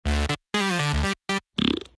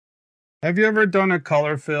Have you ever done a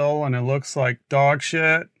color fill and it looks like dog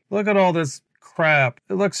shit? Look at all this crap.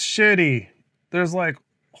 It looks shitty. There's like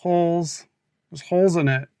holes. There's holes in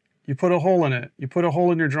it. You put a hole in it. You put a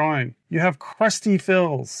hole in your drawing. You have crusty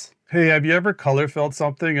fills. Hey, have you ever color filled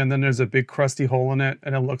something and then there's a big crusty hole in it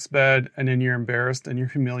and it looks bad and then you're embarrassed and you're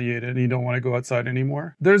humiliated and you don't want to go outside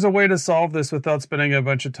anymore? There's a way to solve this without spending a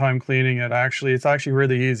bunch of time cleaning it. It's actually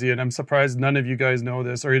really easy, and I'm surprised none of you guys know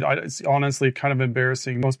this, or it's honestly kind of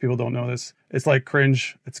embarrassing. Most people don't know this. It's like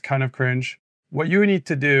cringe. It's kind of cringe. What you need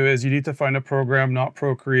to do is you need to find a program, not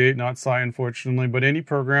Procreate, not Sci, unfortunately, but any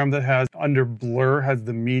program that has under blur has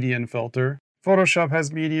the median filter. Photoshop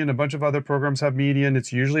has median, a bunch of other programs have median.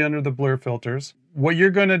 It's usually under the blur filters. What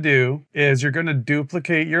you're going to do is you're going to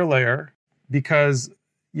duplicate your layer because,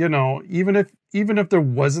 you know, even if there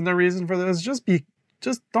wasn't a reason for this, just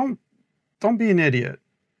don't be an idiot.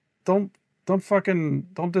 Don't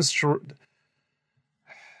destroy.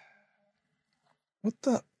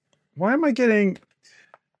 Why am I getting,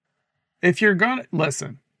 if you're going to,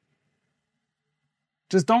 listen,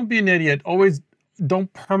 just don't be an idiot. Always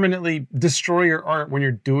don't permanently destroy your art when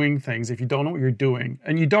you're doing things if you don't know what you're doing,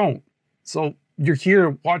 and you don't. So you're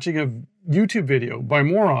here watching a YouTube video by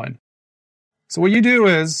moron. So what you do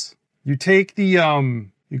is you take the,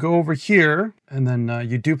 you go over here and then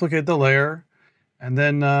you duplicate the layer, and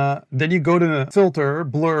then you go to the filter,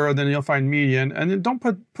 blur, and then you'll find median, and then don't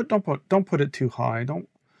put it too high.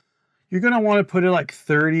 You're going to want to put it like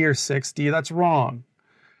 30 or 60. That's wrong.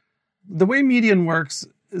 The way median works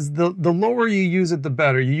is the lower you use it, the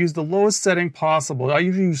better. You use the lowest setting possible. I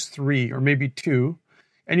usually use 3 or maybe 2,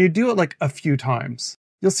 and you do it like a few times.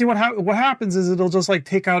 You'll see what happens is it'll just like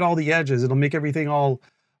take out all the edges. It'll make everything all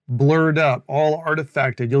blurred up, all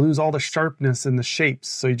artifacted. You'll lose all the sharpness and the shapes.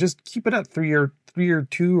 So you just keep it at 3 or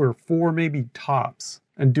 2 or 4 maybe tops,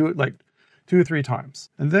 and do it like 2 or 3 times.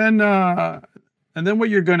 And then what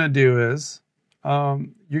you're gonna do is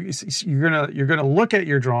you're gonna look at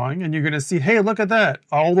your drawing and you're gonna see, hey, look at that,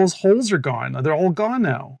 all those holes are gone. They're all gone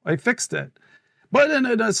now. I fixed it. But then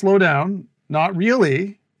it does slow down. Not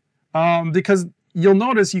really, because you'll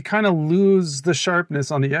notice you kind of lose the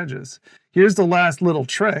sharpness on the edges. Here's the last little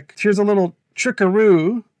trick. Here's a little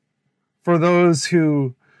trickaroo for those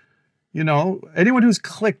who, you know, anyone who's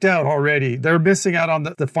clicked out already, they're missing out on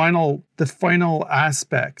the final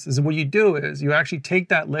aspects. Is what you do is you actually take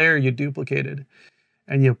that layer you duplicated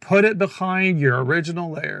and you put it behind your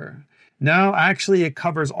original layer. Now actually it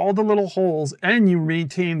covers all the little holes and you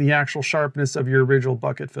maintain the actual sharpness of your original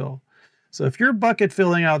bucket fill. So if you're bucket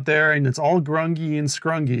filling out there and it's all grungy and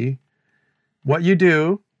scrungy, what you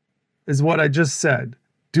do is what I just said.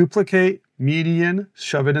 Duplicate, median,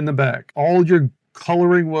 shove it in the back. All your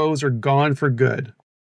coloring woes are gone for good.